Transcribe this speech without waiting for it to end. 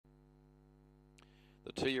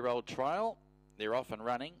The 2-year-old trial, they're off and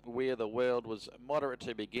running. Where the World was moderate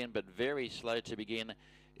to begin but very slow to begin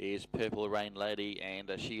is Purple Rain Lady,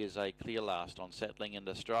 and she is a clear last on settling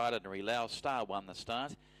into stride, and Relau Star won the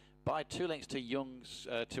start by 2 lengths to Jung's,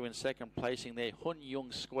 two in second placing there, Hun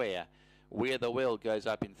Jung Square. Where the World goes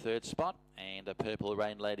up in third spot, and a Purple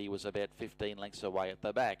Rain Lady was about 15 lengths away at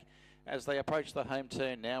the back. As they approach the home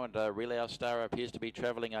turn now, and Relau Star appears to be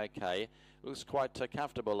travelling okay. Looks quite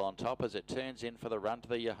comfortable on top as it turns in for the run to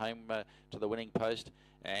the home to the winning post,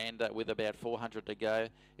 and with about 400 to go,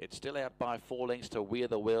 it's still out by 4 lengths to Where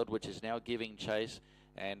the World, which is now giving chase.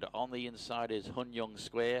 And on the inside is Hun Jung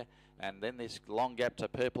Square, and then this long gap to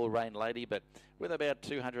Purple Rain Lady, but with about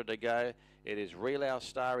 200 to go, it is Relau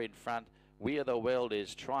Star in front. Where the World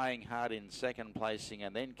is trying hard in second placing,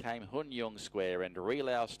 and then came Hun Jung Square, and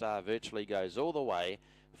Relau Star virtually goes all the way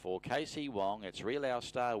for Casey Wong. It's Relau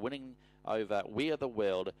Star winning over Where the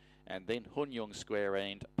World, and then Hun Jung Square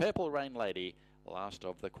and Purple Rain Lady, last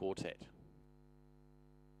of the quartet.